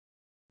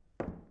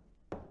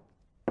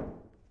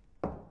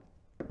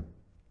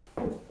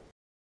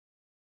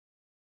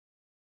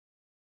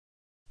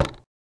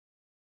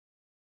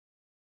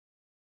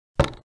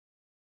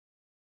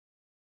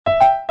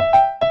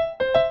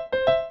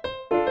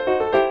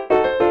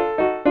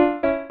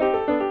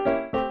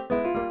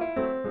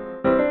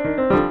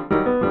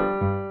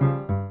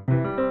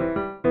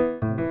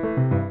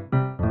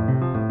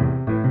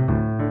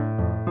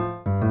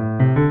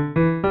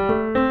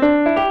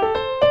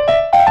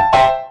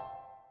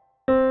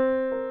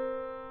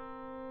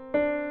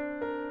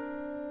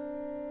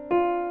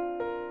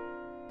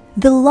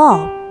The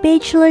Law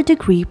Bachelor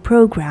Degree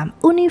Program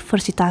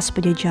Universitas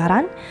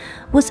Padjadjaran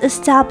was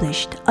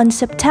established on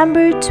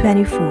September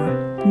 24,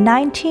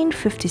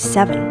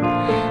 1957,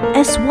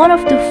 as one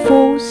of the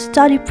 4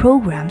 study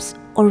programs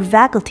or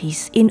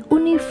faculties in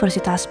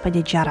Universitas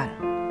Padjadjaran.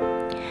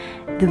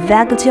 The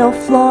Faculty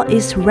of Law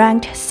is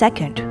ranked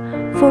second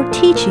for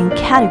teaching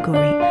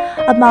category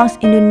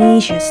amongst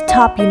Indonesia's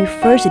top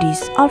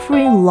universities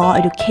offering law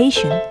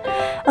education,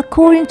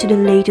 according to the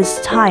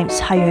latest Times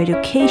Higher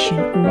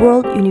Education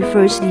World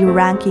University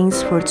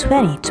Rankings for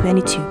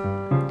 2022.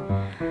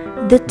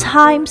 The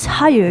Times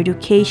Higher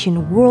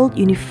Education World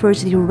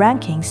University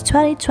Rankings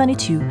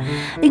 2022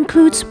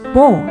 includes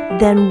more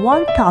than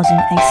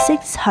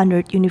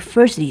 1,600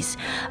 universities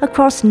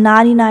across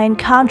 99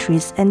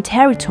 countries and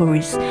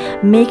territories,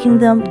 making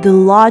them the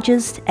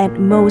largest and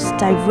most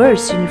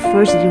diverse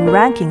university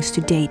rankings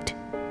to date.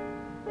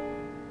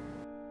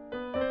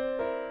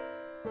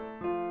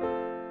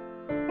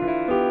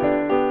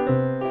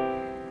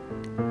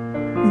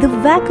 The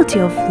Faculty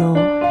of Law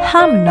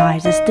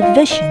harmonizes the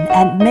vision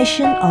and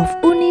mission of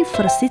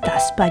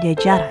Universitas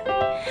Padjadjaran,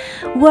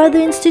 where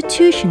the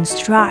institution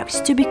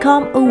strives to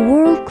become a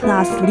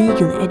world-class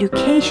legal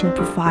education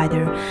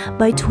provider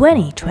by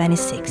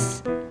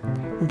 2026.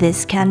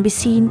 This can be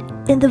seen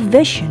in the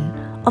vision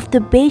of the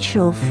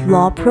Bachelor of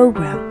Law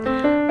program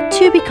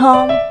to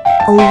become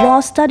a law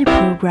study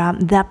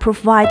program that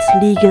provides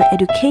legal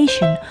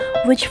education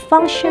which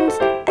functions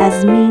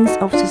as means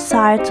of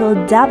societal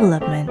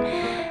development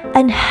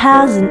and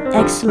has an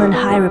excellent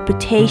high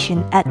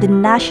reputation at the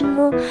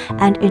national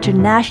and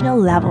international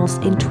levels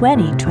in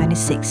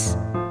 2026.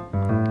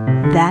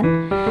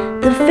 Then,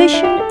 the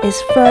vision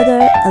is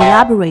further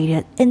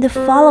elaborated in the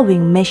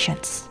following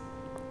missions.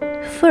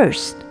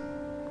 First,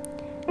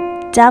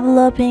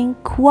 developing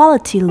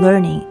quality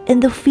learning in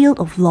the field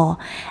of law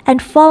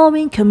and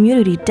following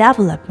community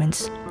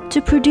developments to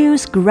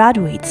produce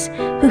graduates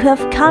who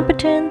have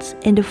competence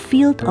in the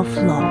field of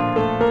law.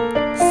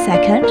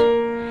 Second,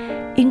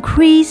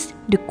 increase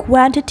the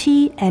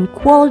quantity and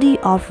quality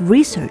of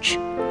research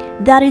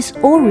that is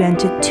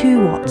oriented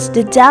towards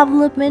the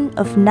development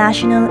of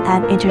national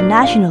and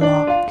international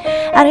law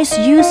and is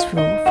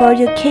useful for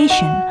the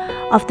education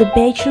of the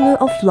Bachelor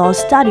of Law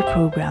study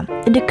program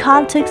in the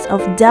context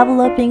of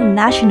developing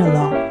national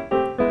law.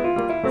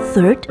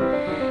 Third,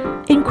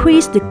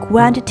 increase the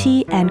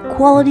quantity and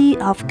quality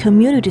of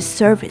community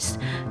service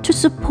to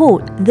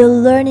support the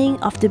learning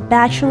of the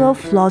Bachelor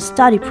of Law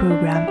study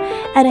program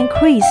and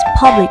increase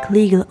public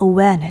legal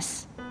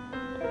awareness.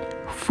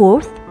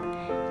 Fourth,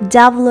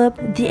 develop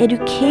the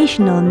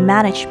educational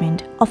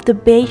management of the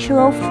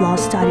Bachelor of Law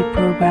study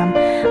program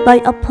by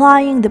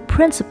applying the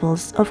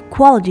principles of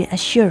quality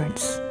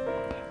assurance.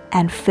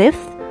 And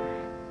fifth,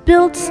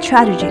 build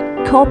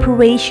strategic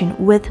cooperation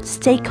with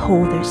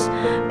stakeholders,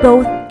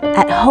 both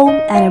at home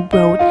and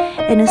abroad,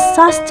 in a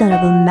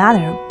sustainable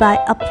manner by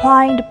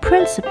applying the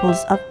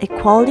principles of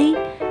equality,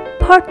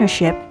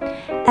 partnership,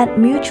 and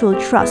mutual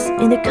trust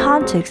in the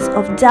context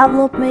of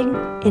developing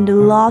in the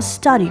law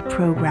study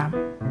program.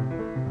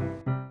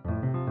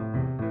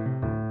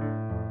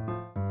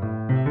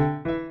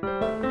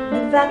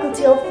 The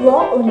Faculty of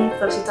Law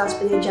Universitas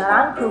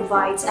Padjadjaran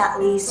provides at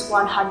least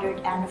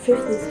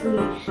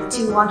 153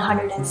 to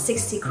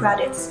 160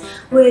 credits,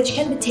 which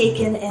can be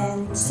taken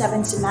in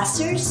 7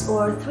 semesters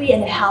or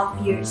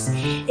 3.5 years.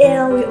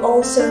 And we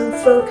also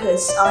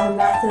focus on a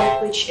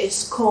method which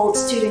is called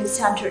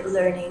student-centered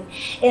learning.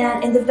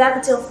 And in the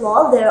Faculty of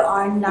Law, there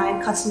are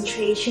 9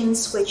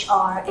 concentrations, which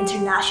are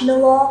international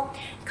law,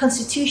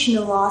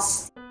 constitutional law,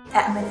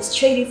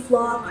 administrative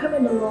law,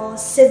 criminal law,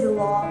 civil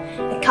law,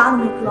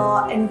 economic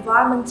law,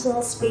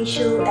 environmental,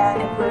 spatial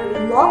and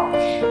agrarian law,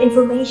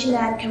 information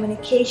and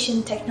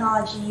communication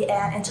technology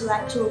and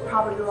intellectual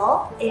property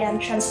law,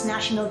 and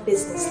transnational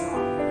business law.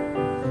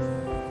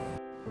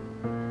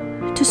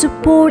 To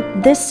support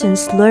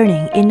distance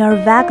learning in our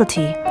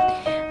faculty,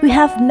 we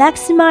have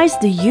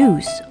maximized the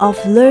use of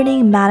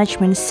learning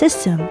management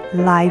system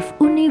like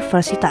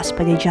Universitas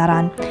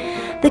Padjadjaran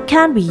that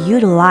can be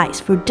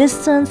utilized for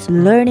distance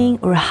learning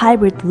or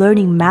hybrid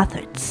learning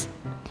methods.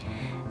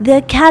 The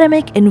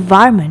academic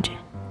environment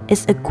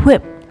is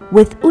equipped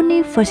with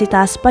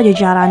Universitas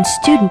Padjadjaran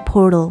student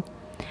portal,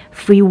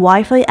 free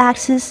Wi-Fi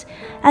access,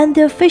 and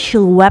the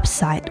official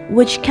website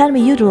which can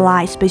be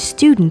utilized by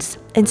students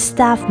and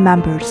staff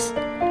members.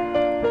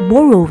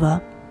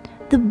 Moreover,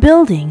 the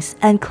buildings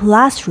and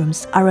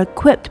classrooms are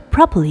equipped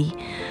properly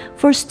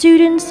for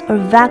students or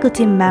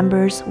faculty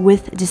members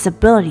with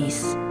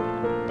disabilities.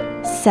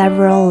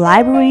 Several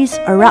libraries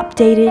are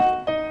updated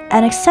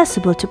and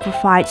accessible to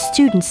provide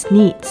students'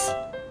 needs.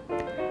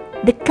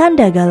 The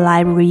Kandaga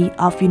Library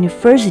of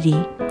University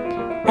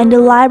and the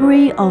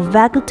Library of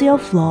Faculty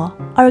of Law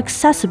are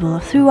accessible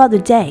throughout the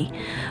day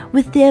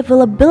with the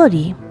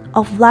availability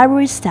of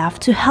library staff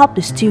to help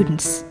the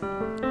students.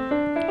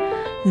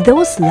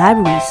 Those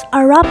libraries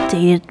are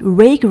updated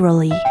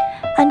regularly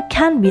and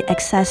can be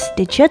accessed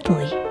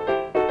digitally.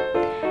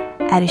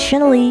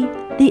 Additionally,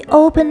 the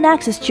Open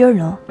Access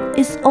Journal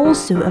is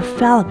also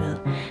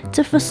available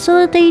to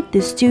facilitate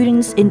the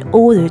students in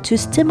order to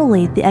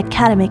stimulate the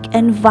academic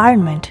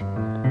environment.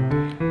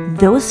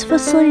 Those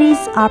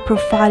facilities are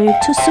provided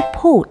to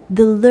support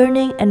the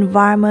learning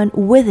environment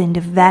within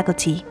the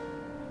faculty.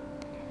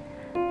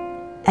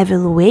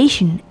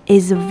 Evaluation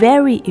is a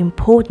very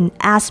important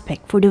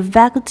aspect for the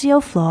Faculty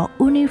of Law,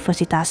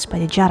 Universitas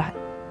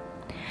Padjadjaran.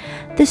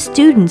 The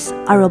students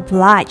are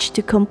obliged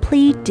to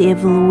complete the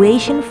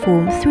evaluation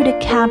form through the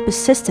campus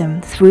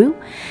system through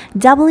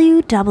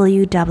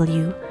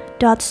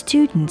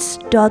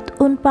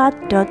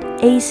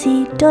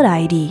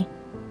www.students.unpad.ac.id.